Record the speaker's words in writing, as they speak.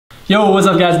Yo, what's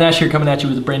up guys? Nash here coming at you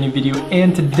with a brand new video,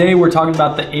 and today we're talking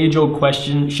about the age-old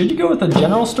question, should you go with a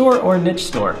general store or a niche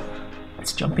store?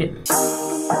 Let's jump in.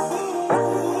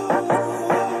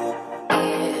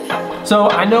 So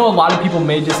I know a lot of people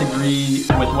may disagree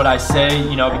with what I say,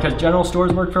 because general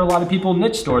stores work for a lot of people,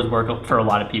 niche stores work for a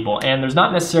lot of people, and there's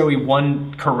not necessarily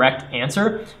one correct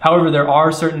answer. However, there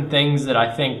are certain things that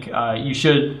I think you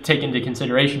should take into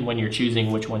consideration when you're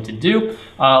choosing which one to do.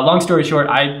 Long story short,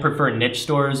 I prefer niche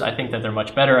stores. I think that they're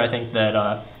much better. I think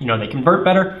that they convert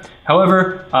better.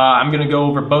 However, I'm gonna go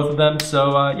over both of them,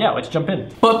 so yeah, let's jump in.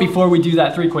 But before we do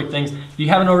that, 3 quick things. If you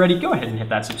haven't already, go ahead and hit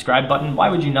that subscribe button. Why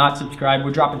would you not subscribe?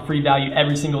 We're dropping free value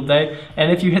every single day,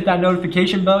 and if you hit that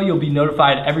notification bell, you'll be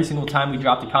notified every single time we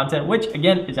drop the content, which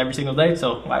again is every single day,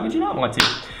 so why would you not want to?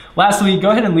 Lastly,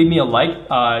 go ahead and leave me a like.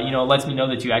 It lets me know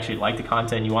that you actually like the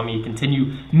content and you want me to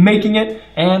continue making it,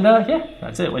 and yeah,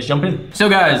 that's it. Let's jump in. So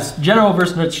guys, general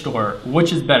versus niche store,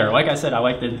 which is better? Like I said, I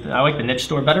like the niche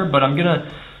store better, but I'm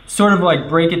gonna sort of like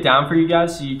break it down for you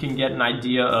guys so you can get an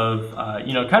idea of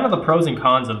kind of the pros and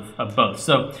cons of both.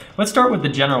 So let's start with the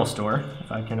general store,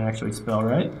 if I can actually spell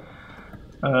right.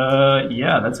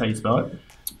 Yeah, that's how you spell it.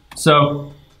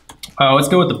 So let's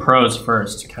go with the pros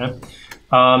first, okay?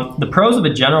 The pros of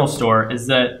a general store is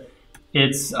that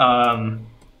it's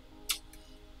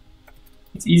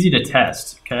easy to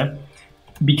test, okay?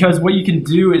 Because what you can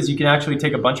do is you can actually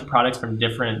take a bunch of products from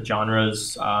different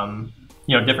genres,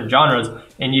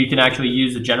 and you can actually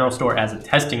use the general store as a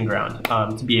testing ground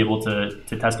to be able to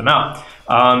test them out.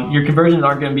 Your conversions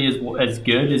aren't going to be as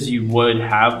good as you would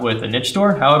have with a niche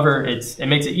store. However, it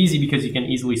makes it easy because you can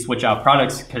easily switch out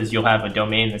products because you'll have a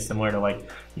domain that's similar to like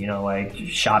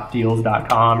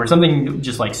shopdeals.com or something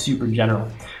just like super general.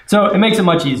 So it makes it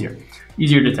much easier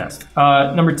to test.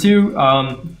 Number 2,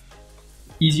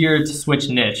 easier to switch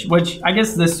niche, which I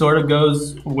guess this sort of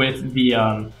goes with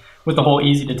the whole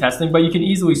easy to test thing, but you can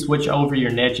easily switch over your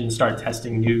niche and start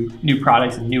testing new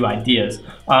products and new ideas,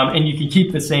 and you can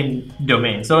keep the same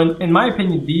domain. So in my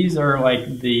opinion, these are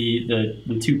like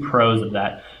the 2 pros of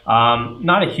that.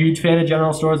 Not a huge fan of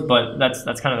general stores, but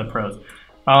that's kind of the pros.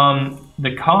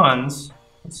 The cons,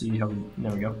 let's see how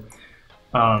there we go.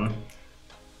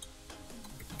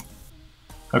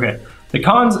 Okay, the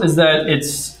cons is that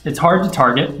it's hard to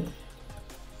target,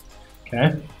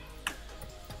 okay,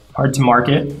 hard to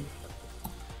market,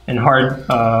 and hard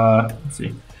to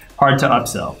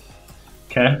upsell,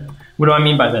 okay? What do I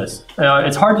mean by this?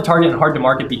 It's hard to target and hard to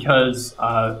market because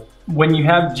when you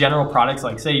have general products,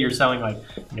 like say you're selling like,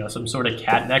 some sort of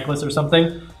cat necklace or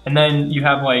something, and then you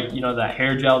have like, that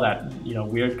hair gel, that,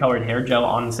 weird colored hair gel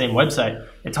on the same website,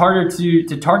 it's harder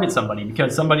to target somebody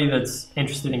because somebody that's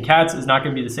interested in cats is not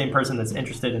gonna be the same person that's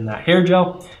interested in that hair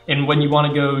gel. And when you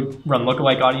wanna go run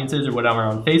lookalike audiences or whatever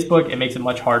on Facebook, it makes it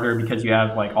much harder because you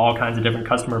have like all kinds of different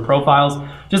customer profiles.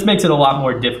 Just makes it a lot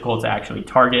more difficult to actually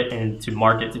target and to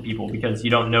market to people because you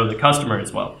don't know the customer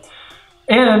as well.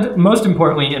 And most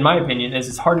importantly, in my opinion, is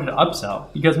it's harder to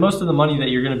upsell because most of the money that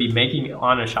you're going to be making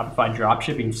on a Shopify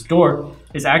dropshipping store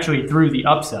is actually through the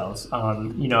upsells,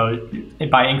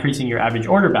 by increasing your average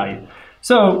order value.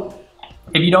 So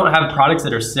if you don't have products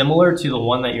that are similar to the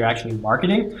one that you're actually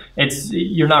marketing,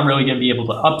 you're not really going to be able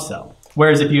to upsell.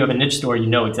 Whereas if you have a niche store, you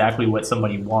know exactly what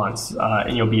somebody wants,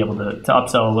 and you'll be able to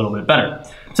upsell a little bit better.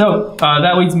 So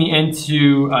that leads me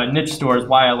into niche stores,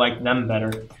 why I like them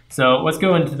better. So let's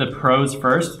go into the pros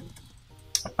first.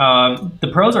 The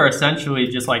pros are essentially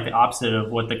just like the opposite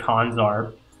of what the cons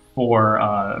are for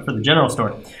the general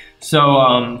store.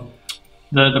 So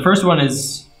the first one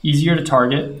is easier to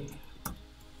target,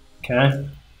 okay,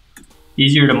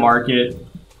 easier to market,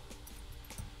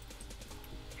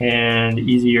 and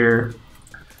easier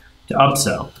to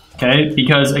upsell, okay?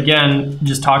 Because again,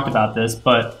 just talked about this,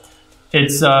 but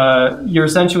it's you're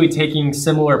essentially taking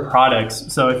similar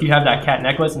products. So if you have that cat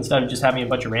necklace, instead of just having a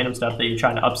bunch of random stuff that you're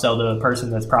trying to upsell to a person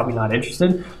that's probably not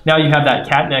interested, now you have that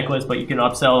cat necklace, but you can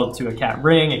upsell to a cat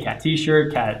ring, a cat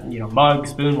t-shirt, cat mug,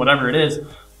 spoon, whatever it is,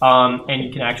 and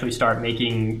you can actually start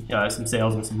making some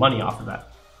sales and some money off of that.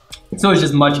 So it's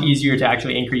just much easier to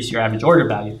actually increase your average order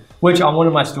value, which on one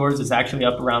of my stores is actually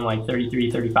up around like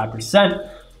 35%.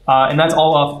 And that's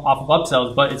all off of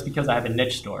upsells, but it's because I have a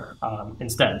niche store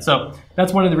instead. So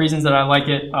that's one of the reasons that I like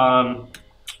it.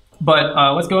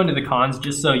 But let's go into the cons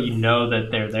just so you know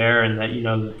that they're there and that you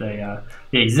know that they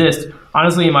exist.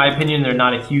 Honestly, in my opinion, they're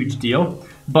not a huge deal,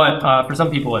 but for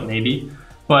some people it may be.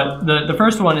 But the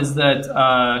first one is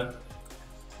that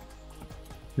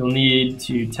you'll need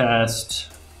to test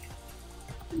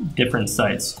different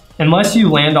sites. unless you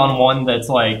land on one that's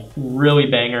like really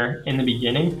banger in the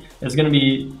beginning, it's going to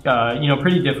be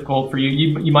pretty difficult for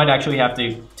you. You might actually have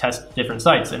to test different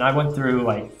sites, and I went through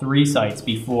like 3 sites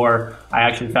before I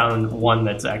actually found one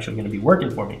that's actually going to be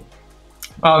working for me.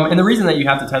 And the reason that you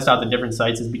have to test out the different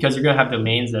sites is because you're going to have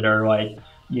domains that are like,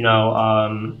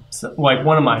 like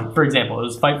one of mine, for example, it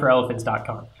was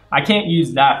fightforelephants.com. I can't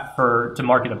use that to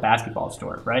market a basketball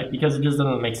store, right? Because it just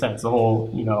doesn't make sense. The whole,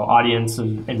 audience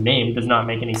and name does not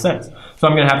make any sense. So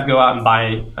I'm going to have to go out and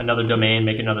buy another domain,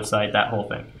 make another site, that whole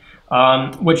thing.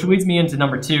 Which leads me into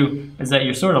number 2, is that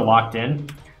you're sort of locked in,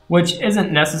 which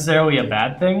isn't necessarily a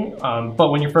bad thing.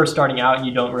 But when you're first starting out and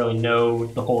you don't really know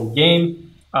the whole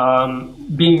game,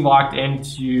 being locked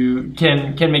into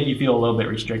can make you feel a little bit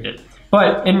restricted.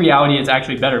 But in reality, it's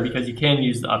actually better because you can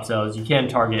use the upsells, you can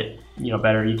target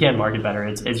better, you can market better.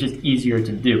 It's just easier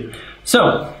to do.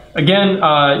 So again,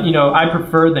 I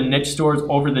prefer the niche stores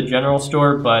over the general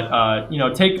store, but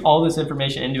take all this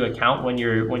information into account when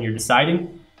you're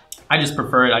deciding. I just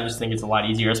prefer it. I just think it's a lot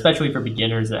easier, especially for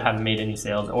beginners that haven't made any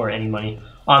sales or any money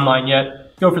online yet.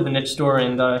 Go for the niche store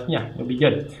and yeah, it'll be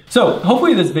good. So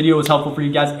hopefully this video was helpful for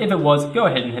you guys. If it was, go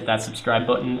ahead and hit that subscribe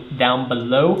button down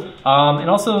below. And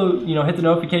also, hit the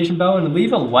notification bell and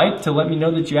leave a like to let me know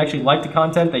that you actually like the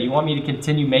content, that you want me to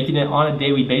continue making it on a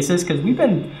daily basis, because we've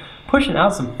been pushing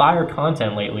out some fire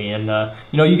content lately, and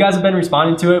you guys have been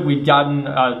responding to it. We've gotten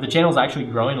the channel's actually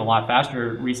growing a lot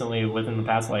faster recently within the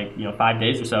past 5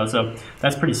 days or so, so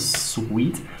that's pretty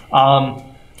sweet.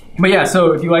 But yeah,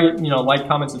 so if you like,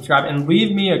 comment, subscribe, and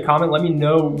leave me a comment. Let me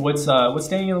know what's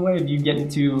standing in the way of you getting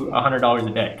to $100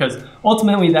 a day, because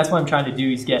ultimately that's what I'm trying to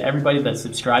do, is get everybody that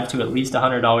subscribes to at least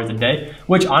 $100 a day,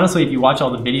 which honestly, if you watch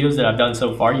all the videos that I've done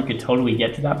so far, you could totally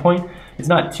get to that point. It's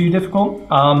not too difficult.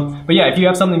 But yeah, if you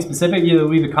have something specific, either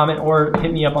leave a comment or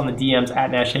hit me up on the DMs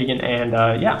at NashHagen, and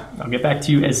yeah, I'll get back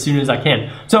to you as soon as I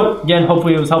can. So again,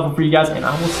 hopefully it was helpful for you guys, and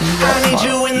I will see you guys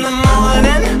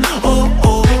tomorrow.